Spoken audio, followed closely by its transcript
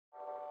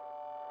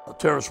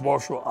Terrace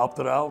Marshall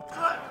opted out.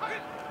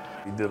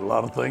 He did a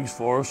lot of things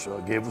for us,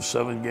 gave us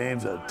 7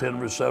 games, had 10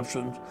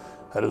 receptions,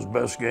 had his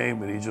best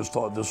game, and he just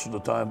thought this was the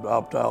time to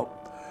opt out.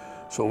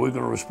 So we're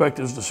going to respect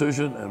his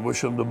decision and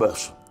wish him the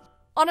best.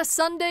 On a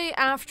Sunday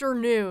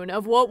afternoon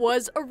of what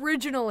was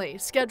originally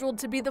scheduled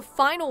to be the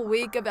final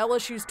week of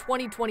LSU's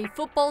 2020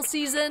 football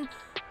season,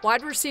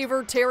 wide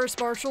receiver Terrace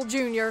Marshall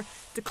Jr.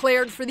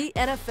 declared for the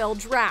NFL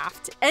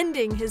draft,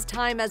 ending his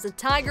time as a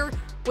Tiger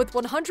with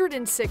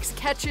 106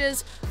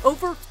 catches,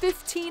 over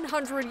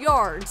 1,500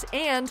 yards,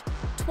 and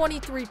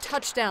 23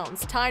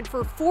 touchdowns, tied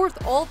for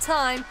 4th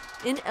all-time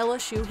in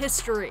LSU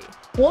history.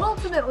 What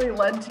ultimately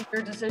led to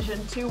your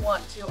decision to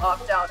want to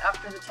opt out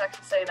after the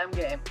Texas A&M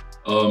game?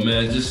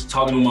 Man, just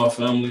talking to my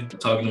family,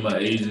 talking to my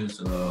agents,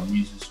 and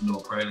me just,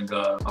 praying to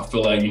God. I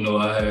feel like,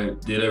 I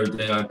did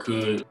everything I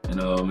could, and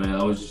man,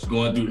 I was just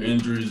going through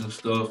injuries and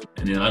stuff.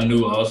 And then I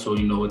knew also,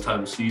 what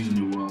type of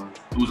season it was.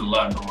 There was a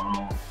lot going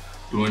on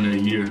during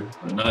that year,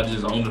 but not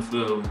just on the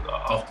field,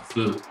 off the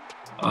field,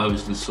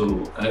 obviously.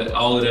 So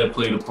all of that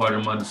played a part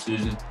in my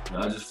decision. And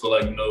I just feel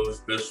like, it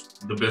was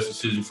the best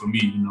decision for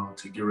me,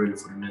 to get ready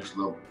for the next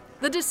level.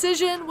 The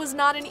decision was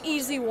not an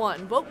easy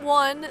one, but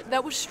one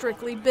that was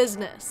strictly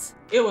business.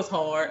 It was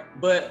hard,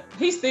 but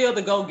he's still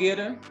the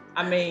go-getter.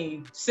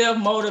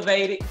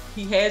 Self-motivated.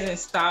 He hasn't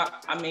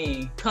stopped.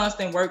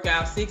 Constant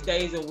workout, 6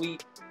 days a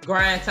week,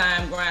 grind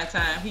time.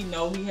 He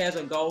knows he has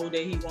a goal that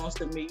he wants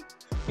to meet,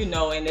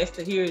 and that's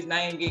to hear his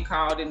name get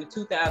called in the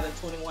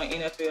 2021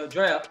 NFL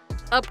Draft.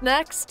 Up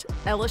next,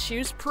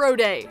 LSU's Pro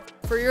Day.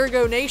 For your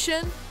Geaux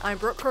Nation, I'm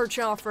Brooke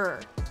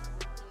Kirchhoffer.